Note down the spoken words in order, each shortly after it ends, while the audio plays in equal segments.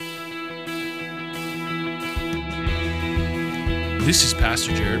This is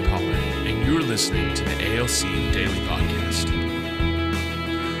Pastor Jared Pollard, and you're listening to the ALC Daily Podcast.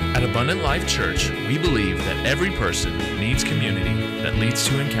 At Abundant Life Church, we believe that every person needs community that leads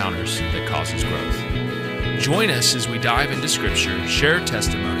to encounters that causes growth. Join us as we dive into Scripture, share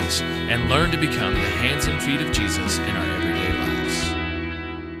testimonies, and learn to become the hands and feet of Jesus in our everyday lives.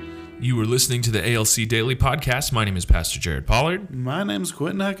 You are listening to the ALC Daily Podcast. My name is Pastor Jared Pollard. My name's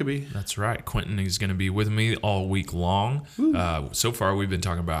Quentin Huckabee. That's right. Quentin is going to be with me all week long. So far, we've been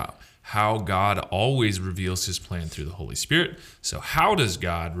talking about how God always reveals his plan through the Holy Spirit. So how does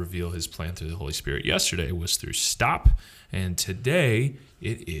God reveal his plan through the Holy Spirit? Yesterday was through stop, and today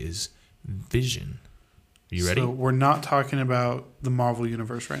it is vision. You ready? So we're not talking about the Marvel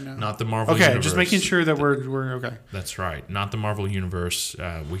Universe right now. Not the Marvel Universe. Okay, just making sure that we're okay. That's right. Not the Marvel Universe.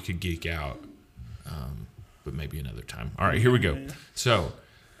 We could geek out, but maybe another time. All right, here we go. So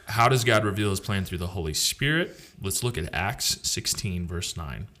how does God reveal his plan through the Holy Spirit? Let's look at Acts 16, verse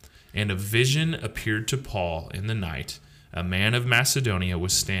 9. And a vision appeared to Paul in the night. A man of Macedonia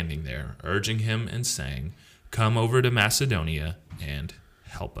was standing there, urging him and saying, "Come over to Macedonia and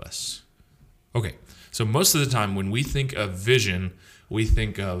help us." Okay, so most of the time when we think of vision, we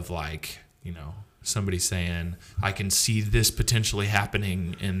think of somebody saying, I can see this potentially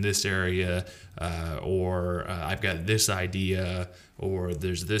happening in this area, or I've got this idea, or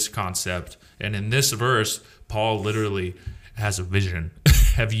there's this concept. And in this verse, Paul literally has a vision.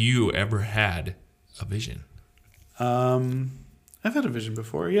 Have you ever had a vision? I've had a vision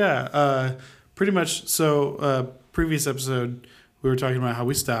before, yeah. Pretty much, so previous episode, we were talking about how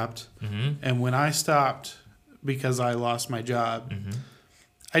we stopped. Mm-hmm. And when I stopped because I lost my job,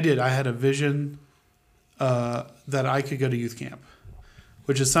 Mm-hmm. I had a vision that I could go to youth camp,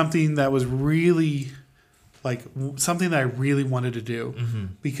 which is something that was really something that I really wanted to do, Mm-hmm.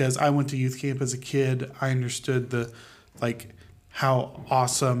 because I went to youth camp as a kid. I understood how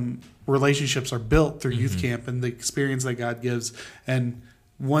awesome relationships are built through youth Mm-hmm. camp and the experience that God gives. And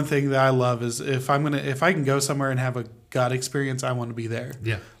one thing that I love is if I can go somewhere and have a God experience, I want to be there.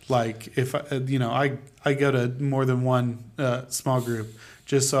 Yeah. Like if I go to more than one small group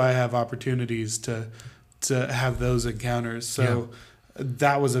just so I have opportunities to have those encounters. So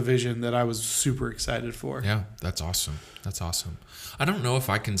that was a vision that I was super excited for. Yeah, that's awesome. That's awesome. I don't know if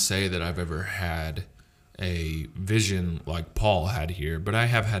I can say that I've ever had a vision like Paul had here, but I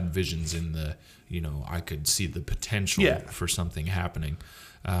have had visions in the, I could see the potential for something happening.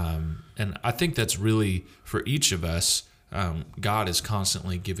 And I think that's really, for each of us, God is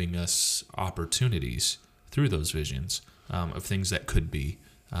constantly giving us opportunities through those visions of things that could be,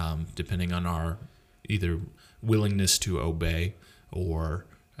 depending on our either willingness to obey or,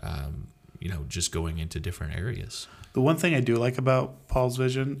 just going into different areas. The one thing I do like about Paul's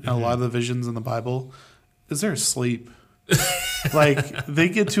vision, and a lot of the visions in the Bible, is they're asleep. They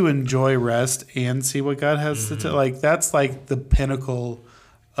get to enjoy rest and see what God has to tell. That's like the pinnacle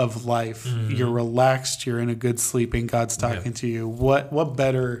of life. Mm-hmm. You're relaxed, you're in a good sleep, and God's talking to you. What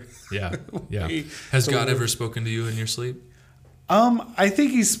better? Yeah. Has God ever spoken to you in your sleep? I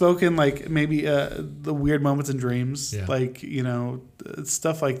think he's spoken maybe the weird moments in dreams,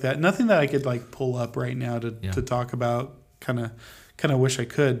 stuff like that. Nothing that I could pull up right now to talk about. Kind of wish I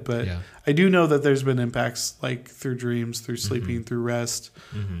could, but I do know that there's been impacts through dreams, through sleeping, through rest,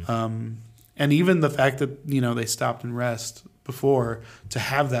 and even the fact that they stopped and rest before to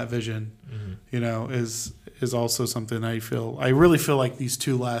have that vision, is also something I really feel like these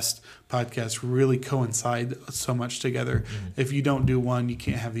two last podcasts really coincide so much together. If you don't do one, you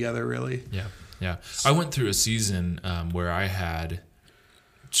can't have the other, really. Yeah. I went through a season where I had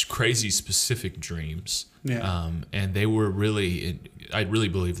crazy specific dreams. And they were I really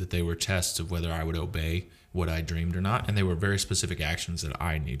believe that they were tests of whether I would obey what I dreamed or not. And they were very specific actions that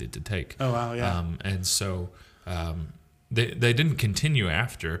I needed to take. Oh, wow, yeah. And so they didn't continue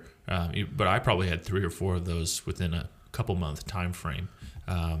after, but I probably had 3 or 4 of those within a couple month time frame.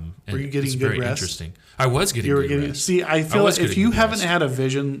 And were you getting it's good very rest? Interesting. I was getting good rest. See, I feel like if you haven't had a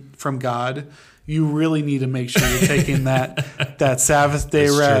vision from God, you really need to make sure you're taking that Sabbath day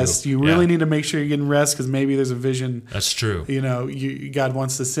rest. You really need to make sure you're getting rest, because maybe there's a vision. That's true. God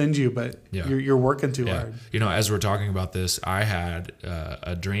wants to send you, but you're working too hard. As we're talking about this, I had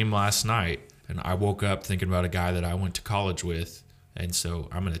a dream last night, and I woke up thinking about a guy that I went to college with, and so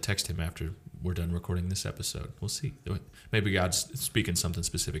I'm going to text him after we're done recording this episode. We'll see. Maybe God's speaking something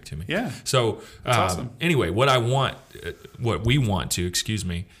specific to me. Yeah. So awesome. Anyway, what we want to,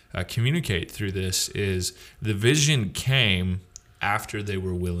 communicate through this is the vision came after they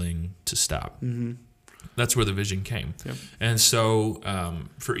were willing to stop. Mm-hmm. That's where the vision came. Yep. And so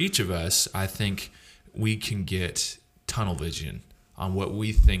for each of us, I think we can get tunnel vision on what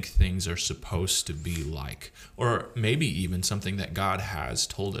we think things are supposed to be like, or maybe even something that God has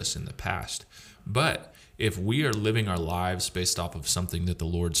told us in the past. But if we are living our lives based off of something that the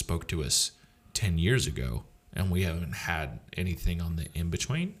Lord spoke to us 10 years ago, and we haven't had anything on the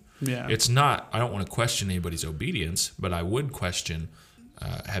in-between, it's not, I don't want to question anybody's obedience, but I would question,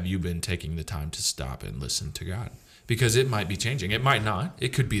 have you been taking the time to stop and listen to God? Because it might be changing. It might not. It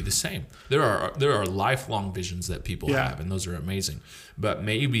could be the same. There are lifelong visions that people have, and those are amazing. But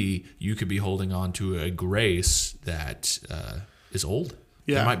maybe you could be holding on to a grace that is old.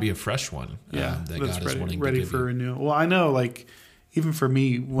 It might be a fresh one that God is wanting to give for you. renewal. Well, I know, like, even for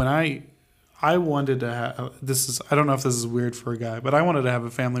me, when I wanted to have, I don't know if this is weird for a guy, but I wanted to have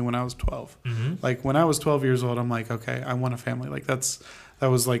a family when I was 12. Mm-hmm. Like, when I was 12 years old, I'm like, okay, I want a family. Like, that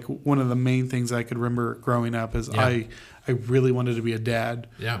was like one of the main things I could remember growing up is I really wanted to be a dad.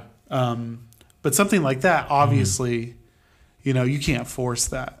 Yeah. But something like that, obviously, you can't force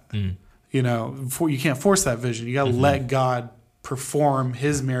that. You can't force that vision. You got to let God perform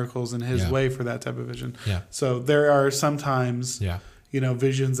his miracles in his way for that type of vision. Yeah. So there are sometimes,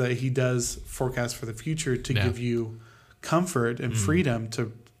 visions that he does forecast for the future to give you comfort and freedom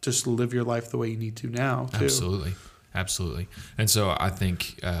to just live your life the way you need to now, too. Absolutely. And so I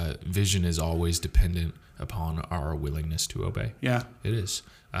think vision is always dependent upon our willingness to obey. Yeah. It is.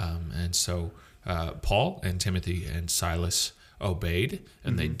 And so Paul and Timothy and Silas obeyed,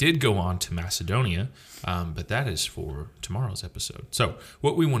 and they did go on to Macedonia, but that is for tomorrow's episode. So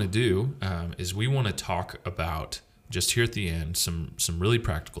what we want to do is we want to talk about, just here at the end, some really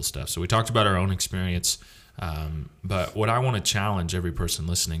practical stuff. So we talked about our own experience, but what I want to challenge every person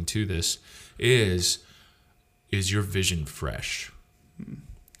listening to this is your vision fresh?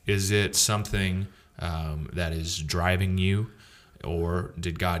 Is it something that is driving you, or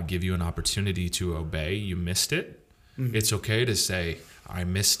did God give you an opportunity to obey? You missed it. It's okay to say, I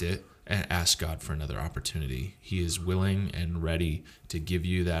missed it, and ask God for another opportunity. He is willing and ready to give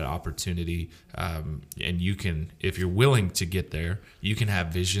you that opportunity. And you can, if you're willing to get there, you can have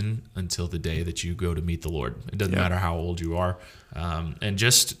vision until the day that you go to meet the Lord. It doesn't matter how old you are. And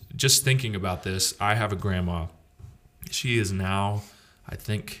just thinking about this, I have a grandma. She is now, I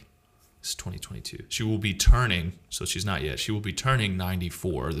think it's 2022. She will be turning, so she's not yet, she will be turning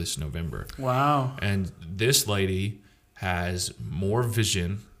 94 this November. Wow. And this lady has more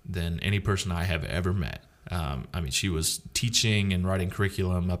vision than any person I have ever met. She was teaching and writing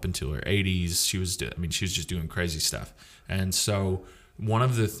curriculum up until her 80s. She was just doing crazy stuff. And so one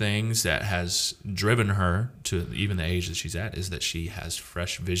of the things that has driven her to even the age that she's at is that she has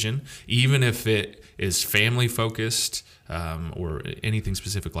fresh vision, even if it is family focused or anything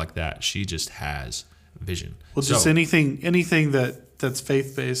specific like that. She just has vision. Well, just anything that's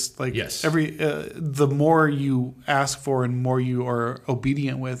faith-based, like the more you ask for and more you are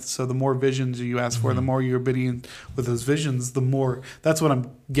obedient with, so the more visions you ask for, the more you're obedient with those visions, the more, that's what I'm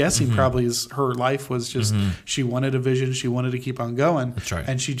guessing probably is her life was just, she wanted a vision, she wanted to keep on going. That's right.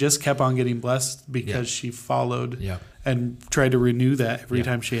 And she just kept on getting blessed because she followed and tried to renew that every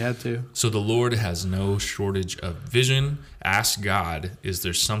time she had to. So the Lord has no shortage of vision. Ask God, is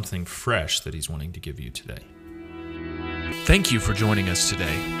there something fresh that he's wanting to give you today? Thank you for joining us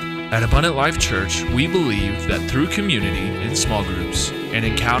today. At Abundant Life Church, we believe that through community in small groups and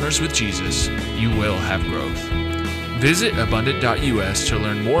encounters with Jesus, you will have growth. Visit abundant.us to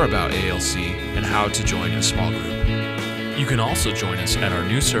learn more about ALC and how to join a small group. You can also join us at our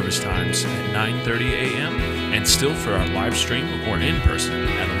new service times at 9:30 a.m. and still for our live stream or in person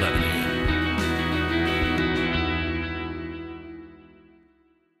at 11 a.m.